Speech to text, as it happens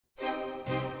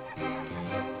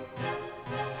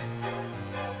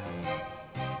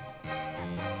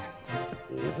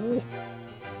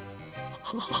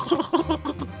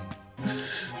Oh,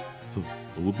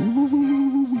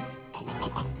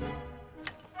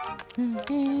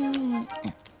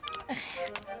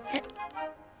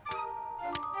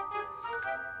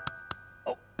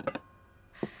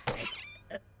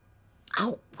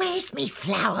 where's me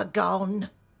flower gone?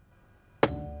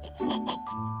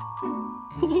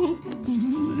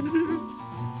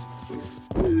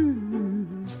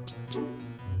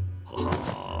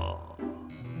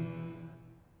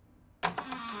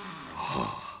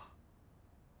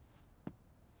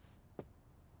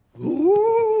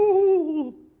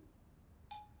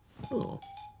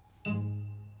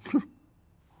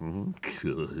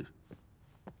 Okay.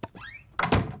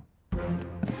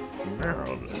 Now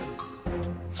then.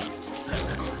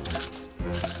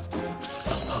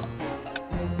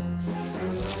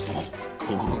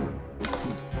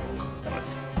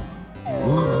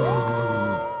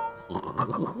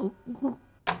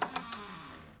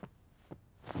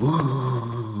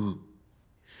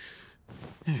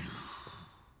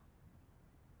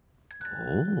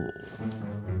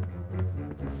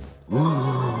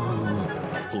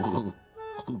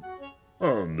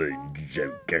 Only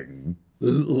joking.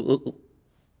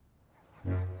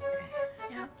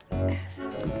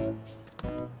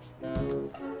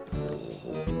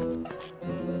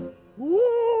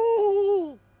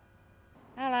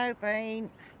 Hello, Bean.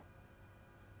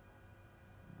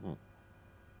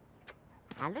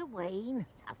 Halloween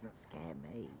doesn't scare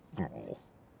me.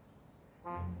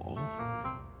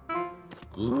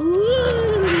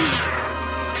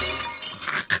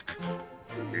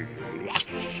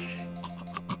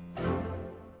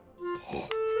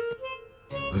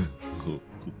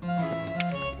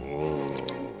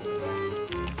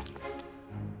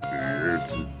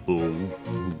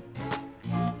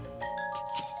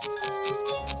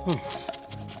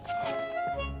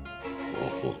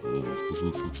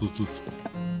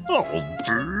 Oh,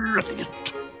 brilliant!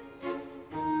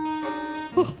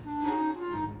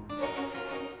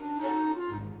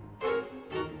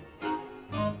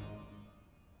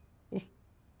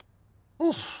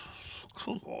 Oh,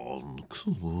 come on,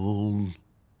 come on.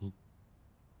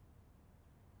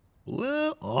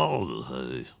 Where are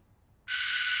they?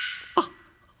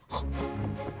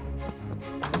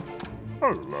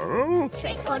 Hello?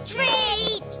 Trick or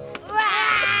treat!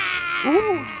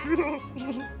 Oh,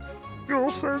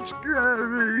 you're so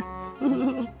scary.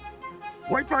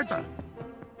 Wait right there.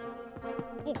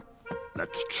 Oh,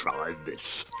 let's try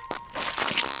this.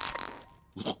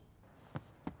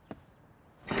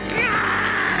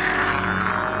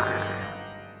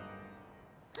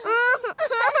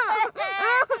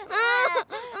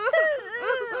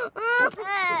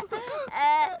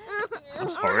 I'm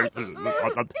sorry.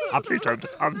 Please don't.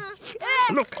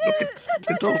 Look at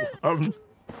the door. I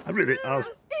really.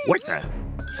 Wait there.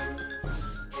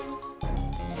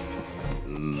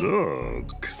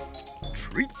 Look.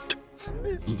 Treat.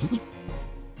 There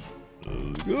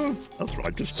we go. That's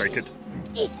right. Just take it.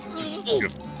 Yes.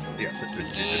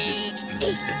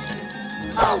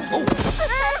 Oh.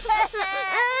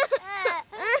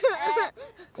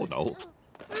 Oh no.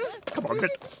 Come on,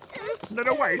 get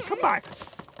away. Come back.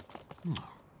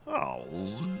 Oh.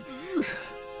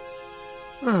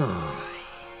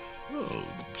 Oh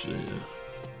dear.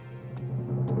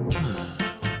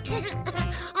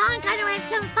 I'm going to have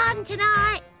some fun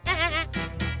tonight.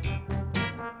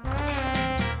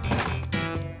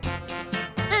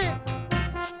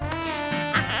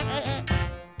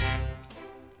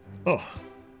 Oh.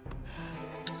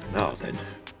 Now then,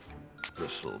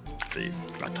 this'll be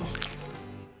better.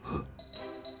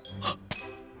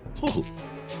 Oh.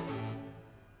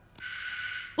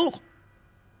 Oh.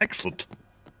 Excellent.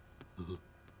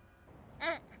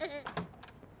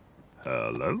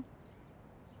 Hello?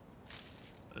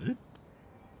 Eh?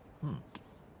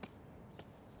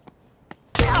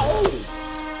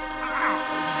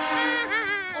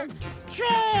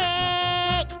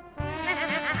 Trick!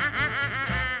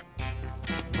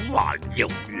 Why, you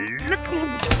little...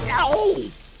 Oh!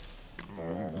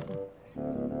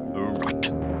 Right.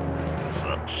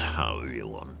 That's how you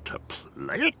want to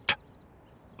play it.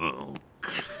 Okay.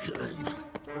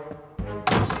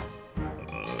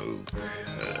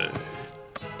 Okay.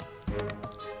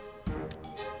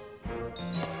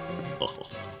 Oh.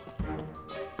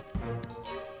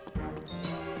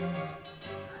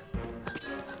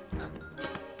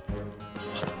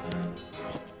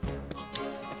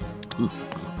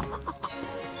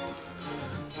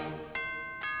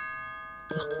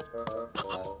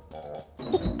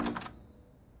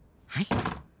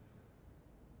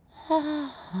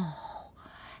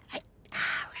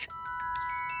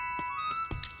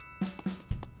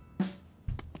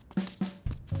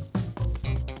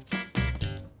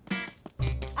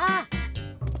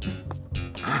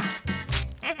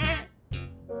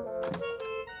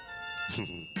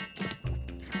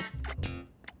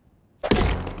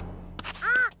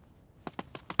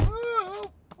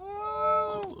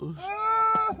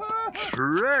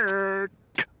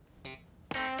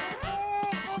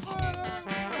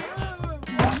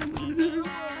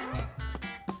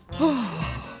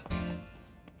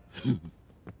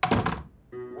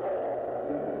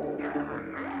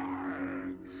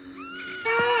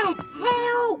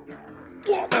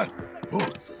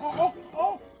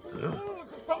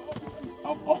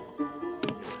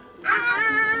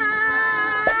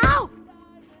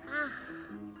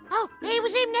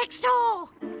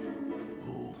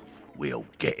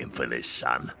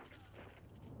 son.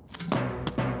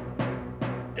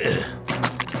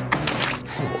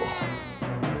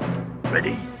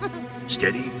 Ready,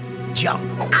 steady, jump.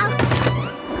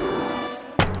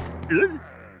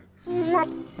 What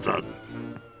the?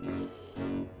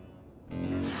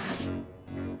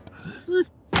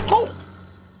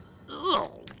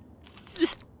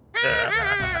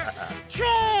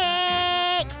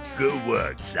 Trick! Good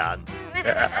work, son.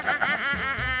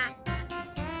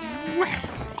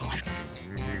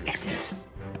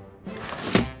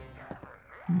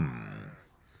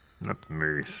 Let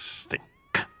me think.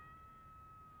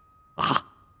 Ah,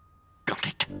 got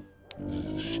it.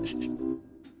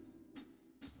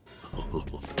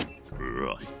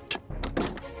 Right.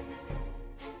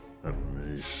 Let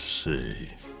me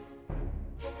see.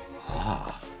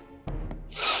 Ah.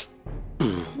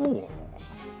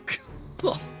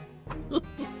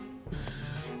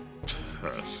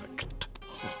 Perfect.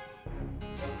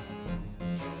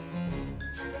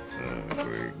 There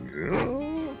we go.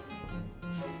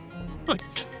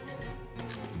 Right.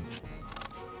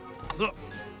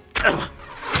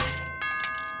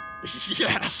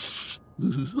 Yes.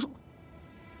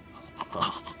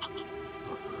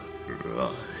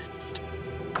 Right.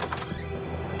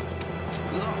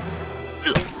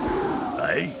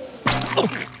 Hey.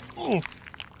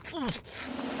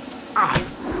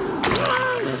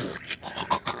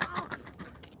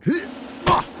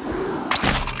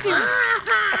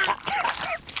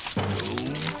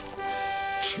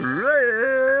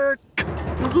 Trick!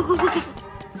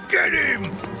 Get him!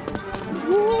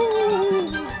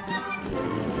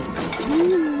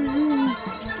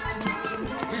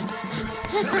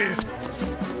 Come here.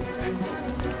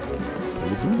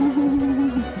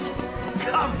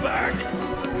 Come back!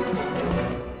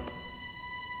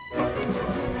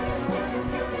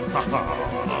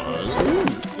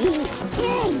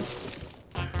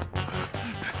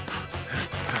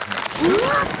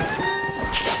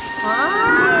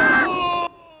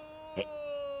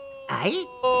 Hey?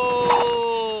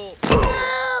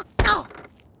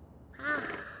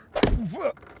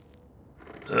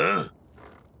 Huh?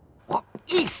 What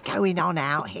is going on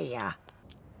out here?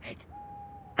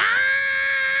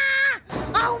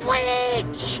 A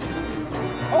witch!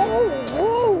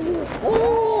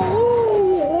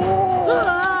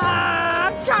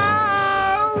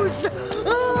 Ghost!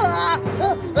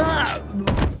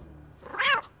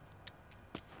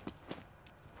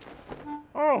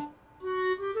 Oh!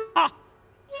 Ah!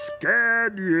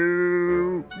 Scared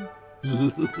you!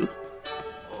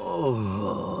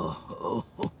 Oh.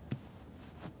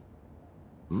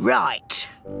 Right.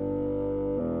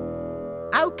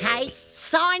 Okay,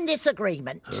 sign this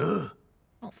agreement. Huh?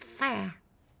 Not fair.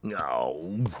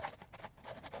 No.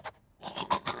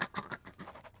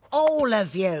 All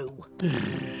of you.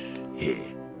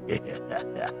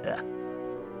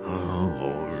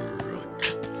 All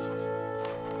right.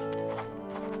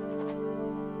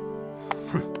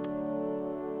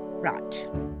 Right.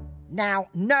 Now,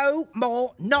 no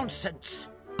more nonsense.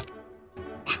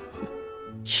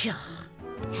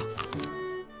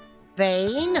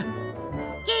 Bean,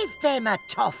 give them a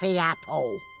toffee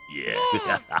apple. Yeah.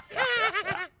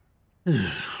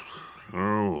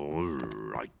 All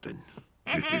right then.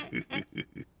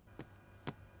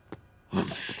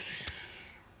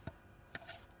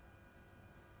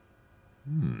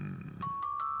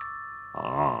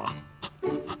 Ah.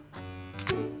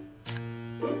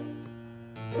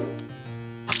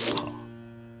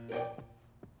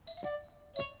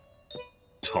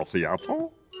 Toffee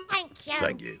apple? Thank you.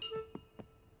 Thank you.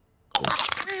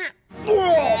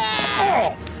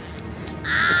 Ow!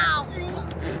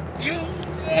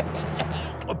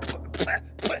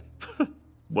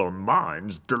 Well,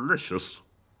 mine's delicious.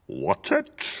 What a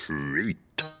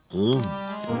treat.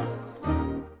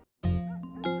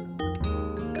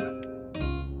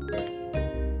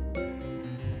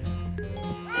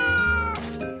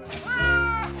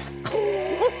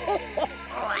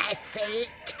 That's it.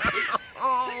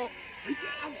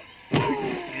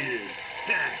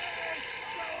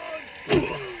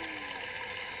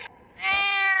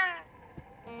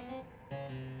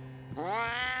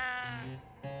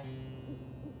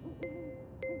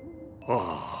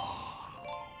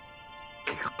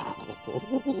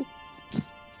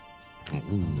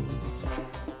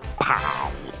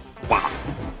 Pow! Wow!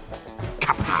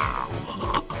 Kapow!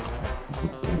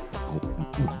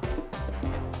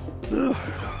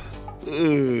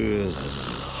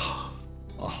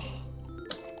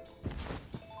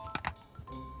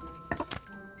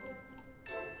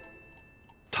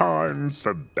 Time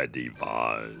for beddy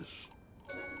bars.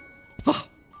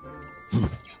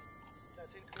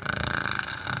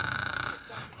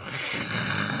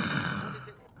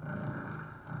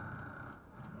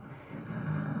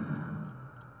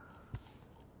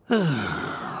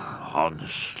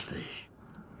 Honestly.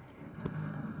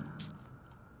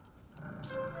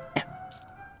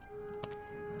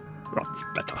 That's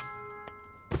better.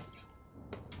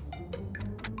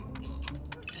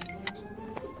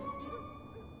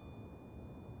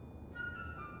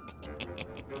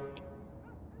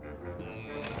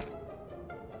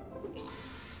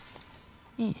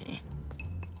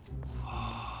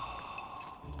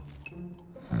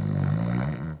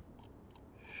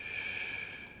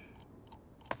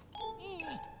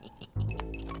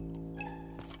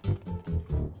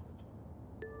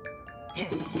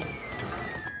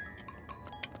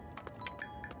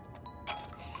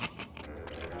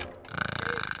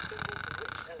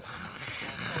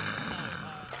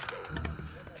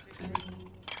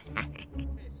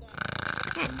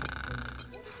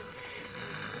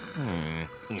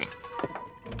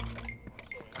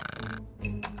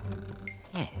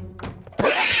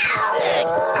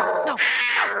 No,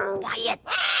 quiet.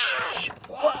 Shh.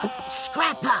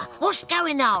 Scrapper, what's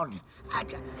going on?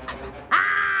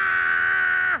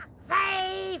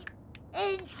 Thief!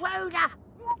 Intruder!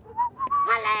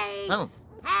 Police! Oh.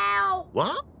 Help!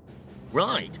 What?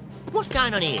 Right. What's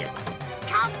going on here?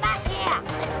 Come back here!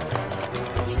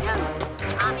 You do!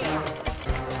 Come here!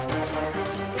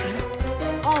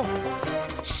 Oh!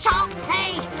 Stop,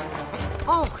 thief!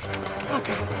 Oh!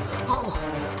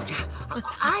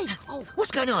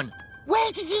 What's going on?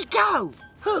 Where did he go?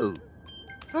 Who?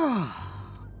 Oh,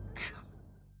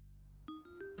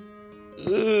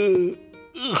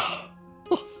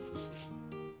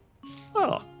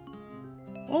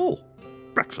 Oh,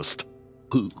 breakfast.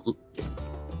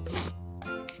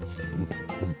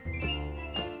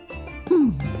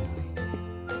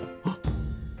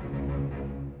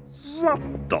 What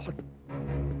the?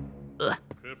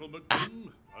 Careful,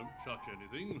 McGinn. Don't touch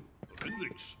anything.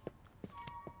 Forensics.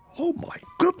 Oh, my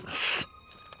goodness.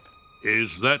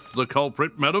 Is that the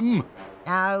culprit, madam?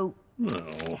 no.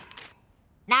 No.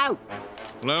 No!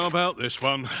 How about this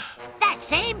one?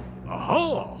 That's him!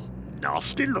 Oh,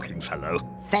 nasty-looking fellow.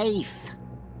 Thief!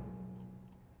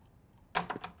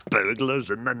 Burglars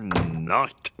in the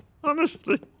night.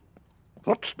 Honestly,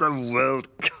 what's the world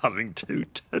coming to,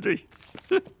 Teddy?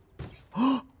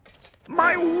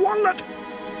 My wallet!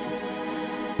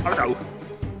 Oh, no.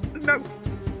 No.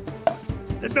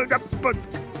 No, no, but...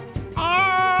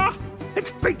 Ah!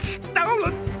 It's been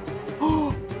stolen!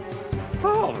 Oh,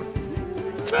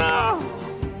 no!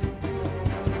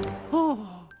 Oh.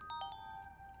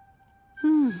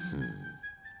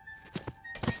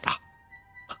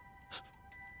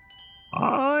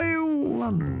 I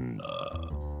wonder...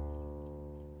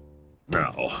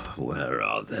 Now, where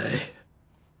are they?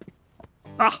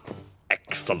 Ah,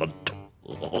 excellent.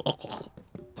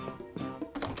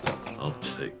 I'll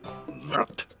take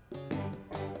that.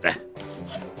 There.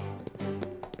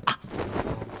 Ah,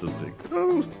 there they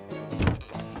go.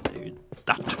 Need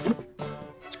that.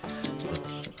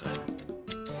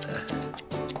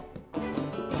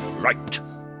 Right.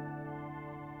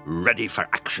 Ready for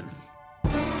action.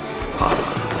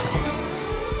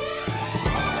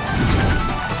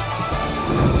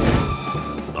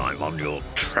 I'm on your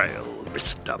trail,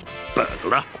 Mr.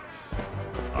 Burglar.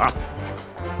 Ah.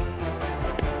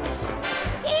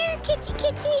 Here, kitty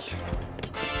kitty.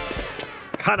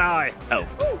 Can I help,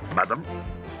 madam?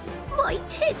 My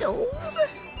tiddles.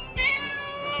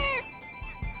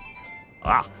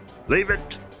 Ah, leave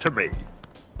it to me.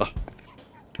 Ah.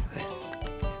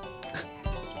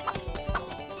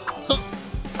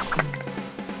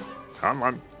 Come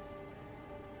on.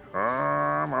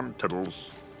 Come on, Tiddles.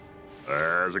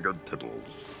 There's a good Tiddles.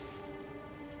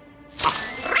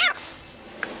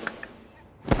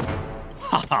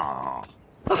 Ha ha!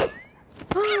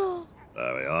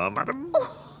 There we are, madam.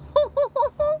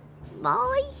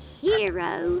 My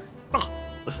hero. Ah,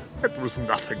 it was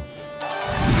nothing.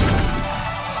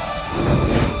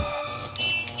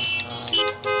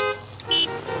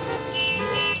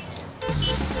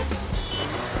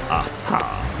 Aha!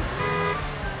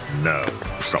 No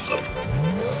problem.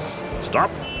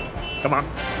 Stop. Come on.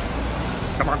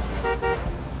 Come on.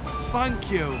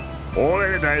 Thank you. All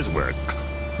in a day's work.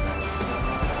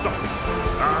 Stop.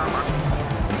 Come on.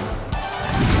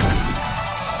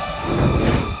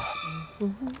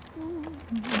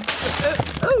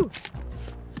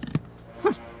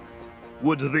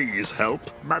 Would these help,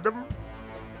 madam?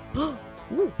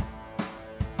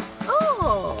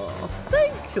 Oh,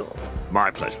 thank you.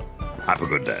 My pleasure. Have a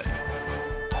good day.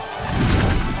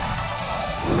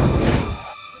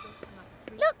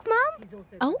 Look, Mum.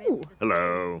 Oh,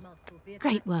 Hello.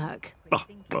 great work. Oh,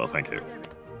 well, thank you.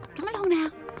 Come along now.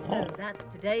 Oh. That's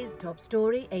today's top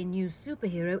story. A new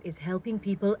superhero is helping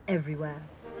people everywhere.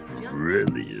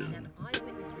 Brilliant. An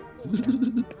eyewitness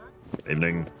reporter.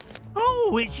 Evening.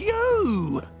 Oh, it's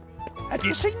you! Have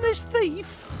you seen this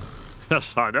thief?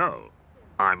 Yes, I know.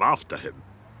 I'm after him.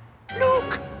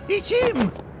 Look, it's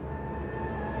him!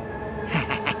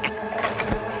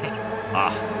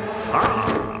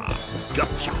 Aha!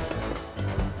 Gotcha.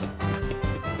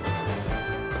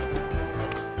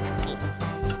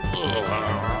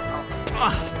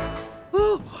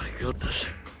 Oh, my goodness.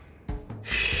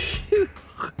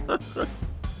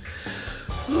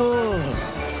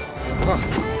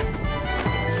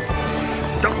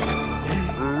 Stop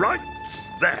right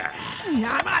there.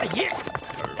 I'm out of here.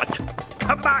 Right.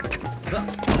 Come back.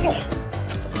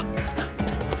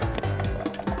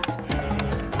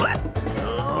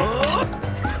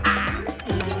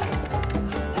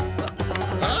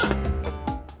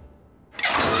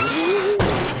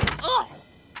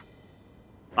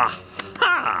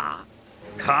 Aha!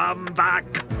 Come back.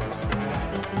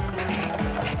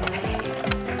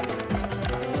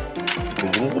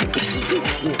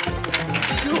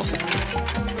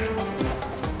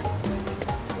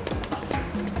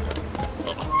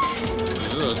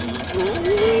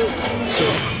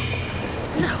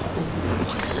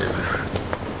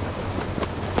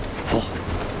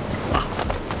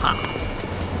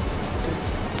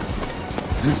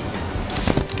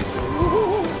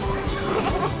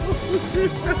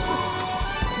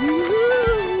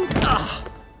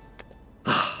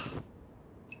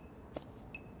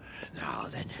 Now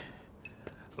then,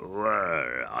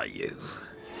 where are you?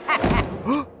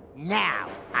 Now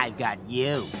I've got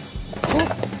you.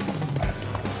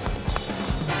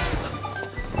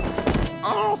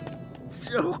 Oh,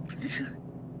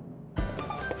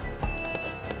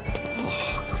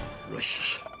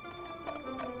 gracious.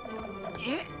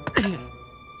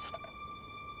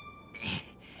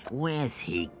 Where's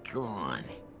he gone?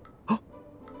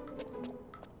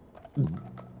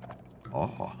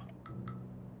 Oh.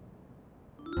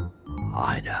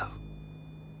 I know.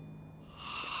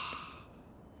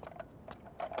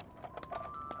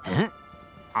 Huh?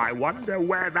 I wonder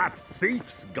where that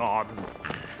thief's gone.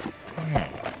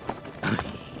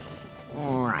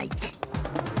 Right.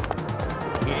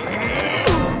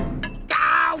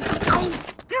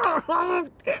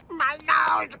 My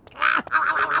nose!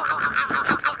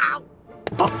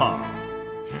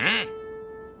 Huh?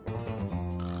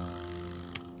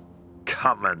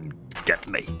 Come and get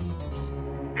me.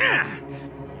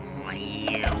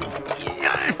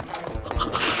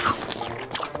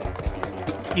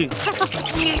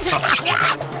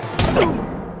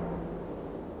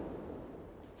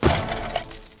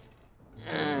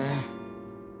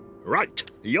 Right,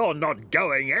 you're not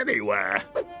going anywhere.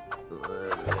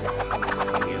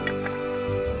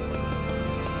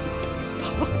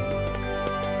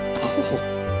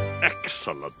 Oh,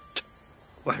 excellent.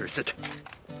 Where is it?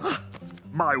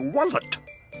 My wallet.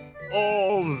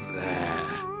 Oh, there.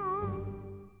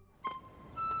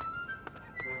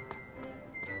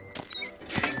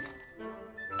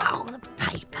 Oh, the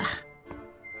paper.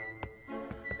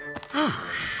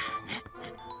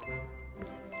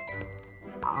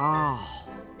 Oh,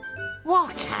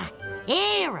 what a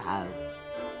hero!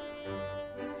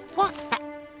 What the...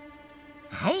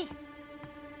 Hey?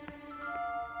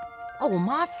 All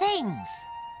my things.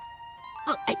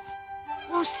 Oh,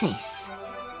 what's this?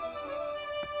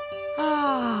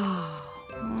 Oh.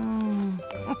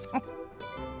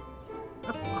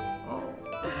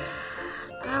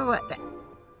 Oh, what the...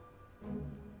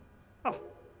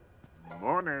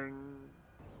 Morning.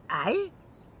 Eh?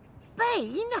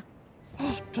 Bean?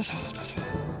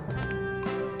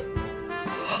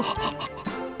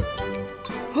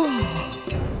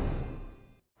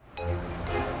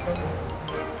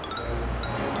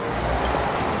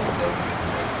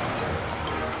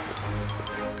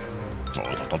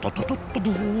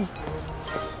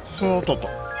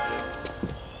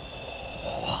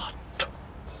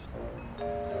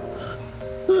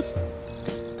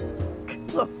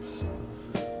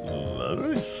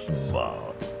 Very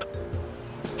smart.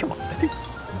 Come on, baby.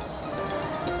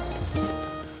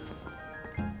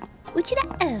 Would you like...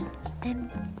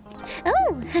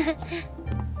 Oh,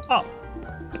 Oh,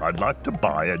 I'd like to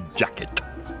buy a jacket.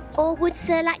 Or would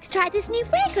Sir like to try this new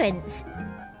fragrance?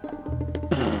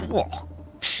 Oh.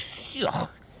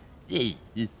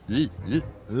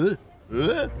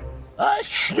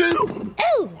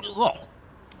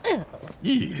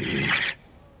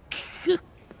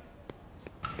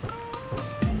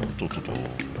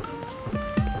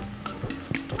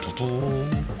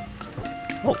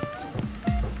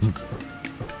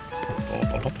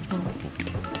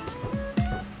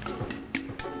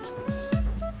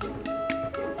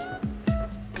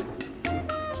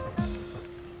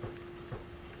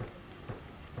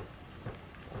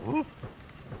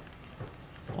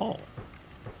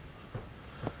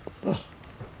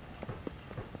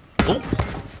 Oh,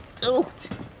 oh,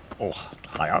 oh!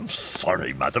 I am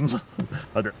sorry, madam.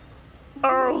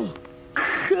 Oh,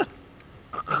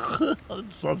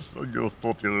 you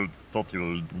thought you,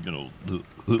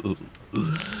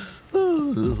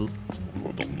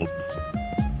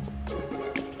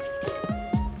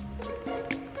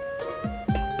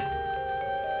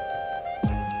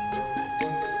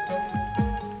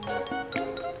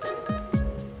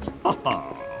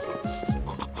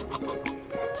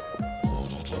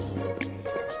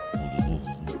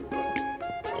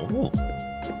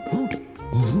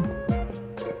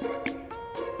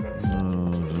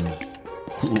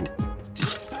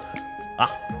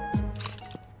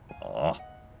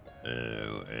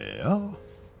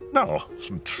 Now,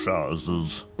 some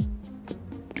trousers.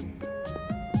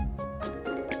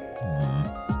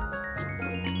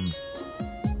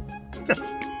 Yes,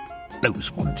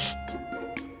 those ones.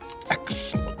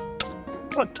 Excellent.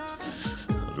 Right.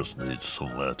 I just need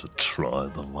somewhere to try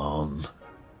them on.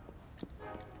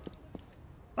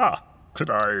 Ah, could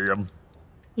I,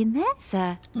 In there,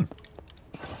 sir.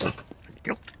 Thank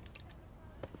you.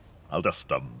 I'll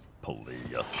just, pull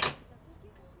the,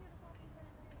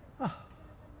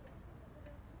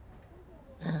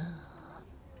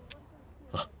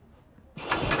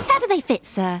 How do they fit,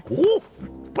 sir? Oh,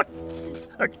 what?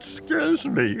 Excuse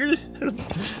me.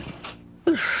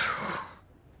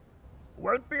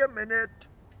 Won't be a minute.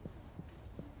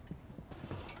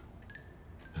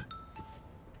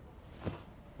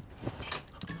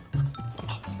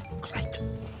 Great.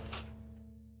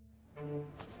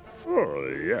 Oh,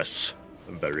 yes.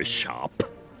 Very sharp.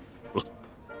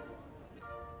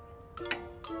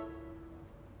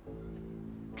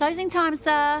 Closing time,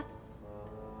 sir.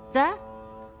 Sir?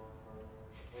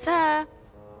 Sir?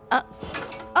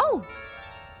 Oh!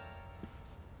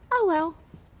 Oh, well.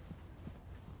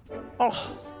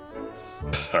 Oh,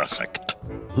 perfect.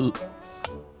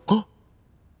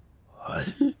 Hi.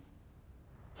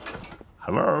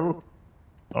 Hello?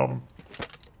 Oh.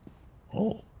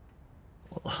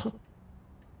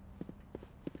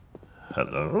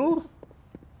 Hello?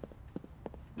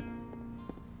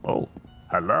 Oh,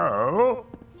 hello?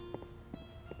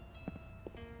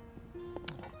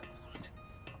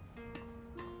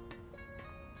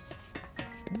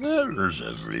 Where is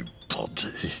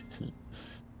everybody?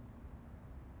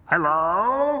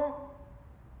 Hello?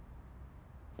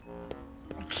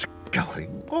 What's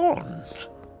going on?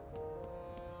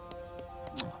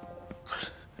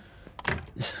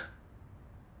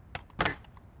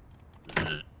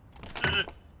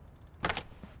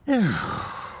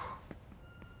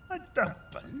 I don't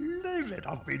believe it.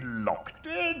 I've been locked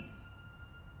in.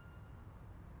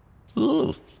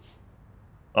 Oh,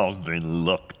 I've been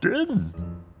locked in.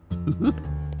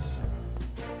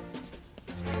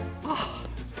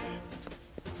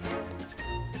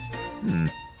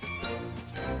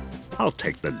 I'll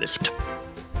take the lift.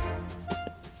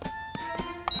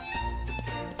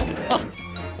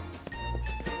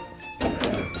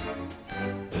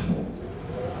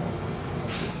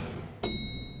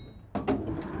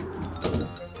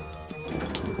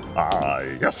 Ah,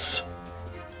 yes.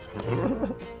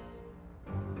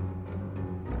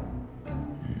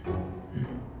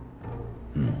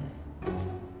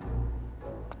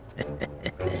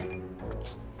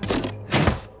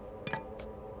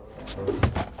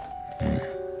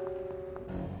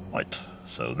 Right,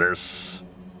 so this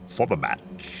for the match.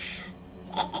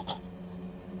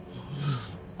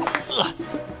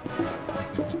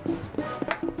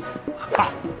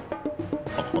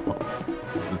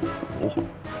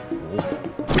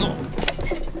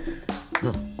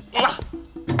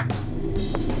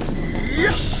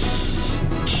 Yes!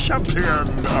 Champion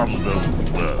of the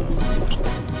world.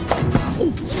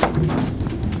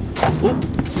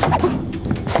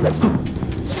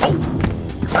 Oh,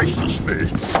 gracious me.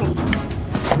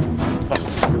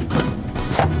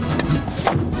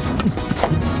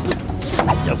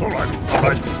 Yes, all right.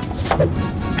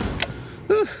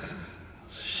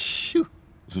 Shoo.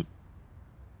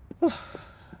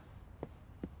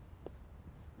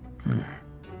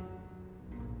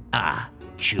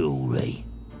 Jewelry.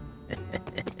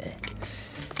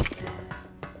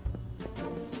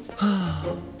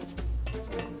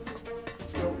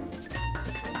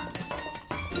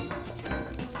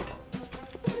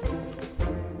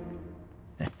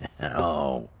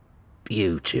 Oh,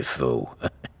 beautiful.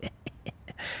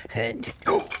 And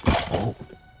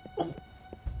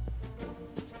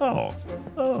Oh,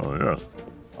 yes.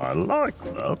 I like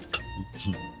that.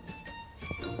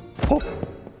 Oh.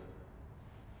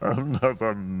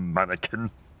 Another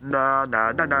mannequin. No.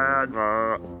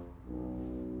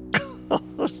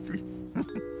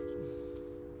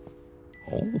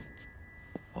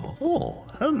 Oh,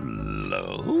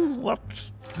 hello.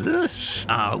 What's this?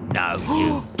 Oh, no,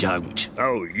 you don't.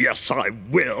 Oh, yes, I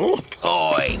will.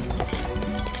 Oi!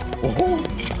 Oh.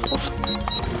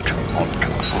 Come on,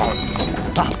 come on.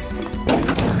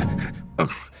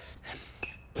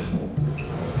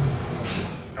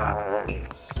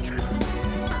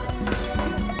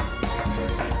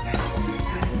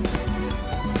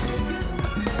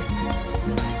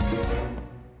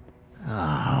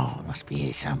 Oh, must be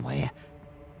here somewhere.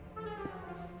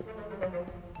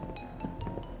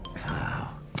 Oh,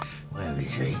 where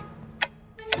is he?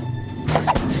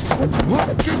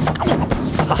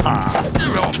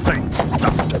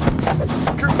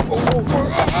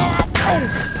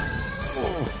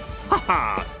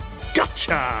 Ha-ha!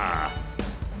 Gotcha!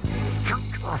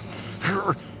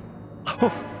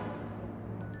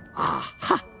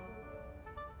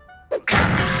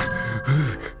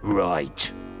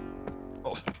 Right.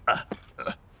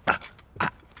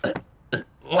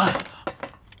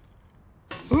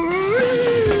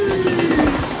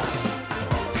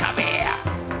 Come here.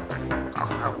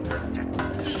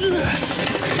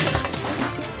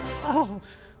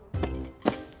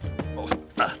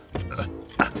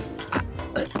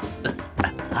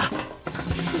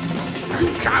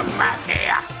 Come back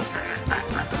here.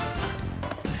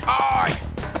 Oi!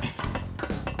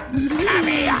 Come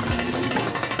here.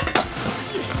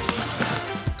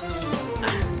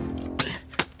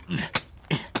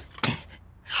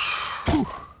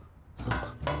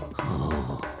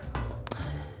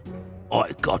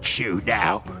 I got you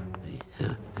now.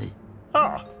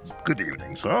 Ah, good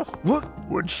evening, sir. What?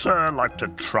 Would sir like to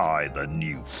try the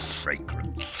new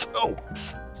fragrance? Oh.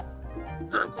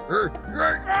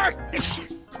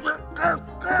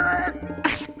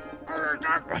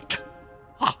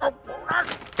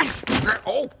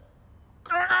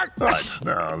 Right,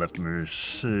 now let me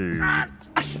see.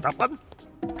 That one?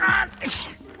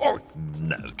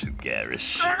 No, too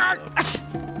garish.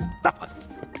 That one?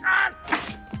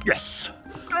 Yes.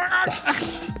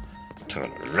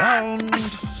 Turn around.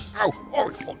 Oh,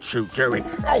 what you doing?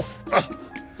 Oh,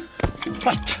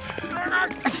 Right.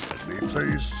 Let me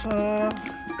please, sir.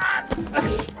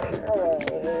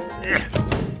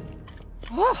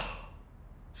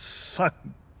 Thank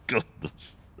goodness.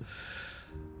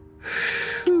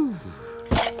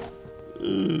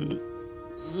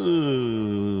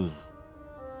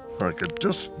 I could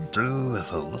just do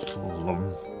with a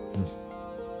little,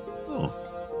 oh.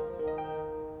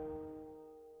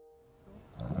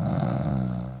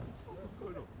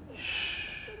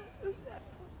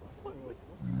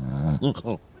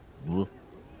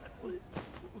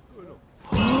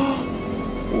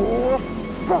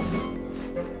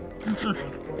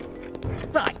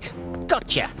 Right,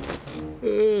 gotcha.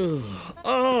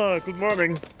 Good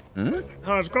morning.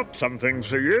 I've got something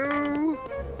for you.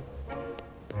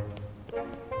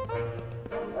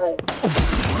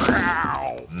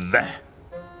 There.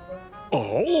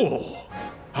 Oh,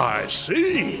 I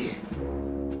see.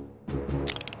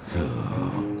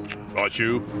 Right,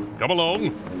 you. Come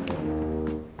along.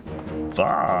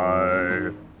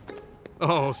 Bye.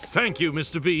 Oh, thank you,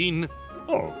 Mr. Bean.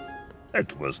 Oh,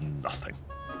 it was nothing.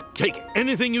 Take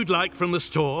anything you'd like from the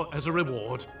store as a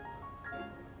reward.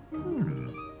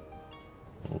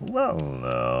 Well,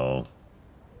 now.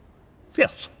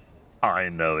 Yes, I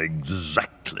know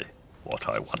exactly what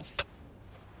I want.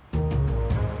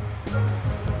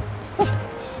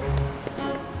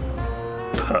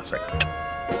 Perfect.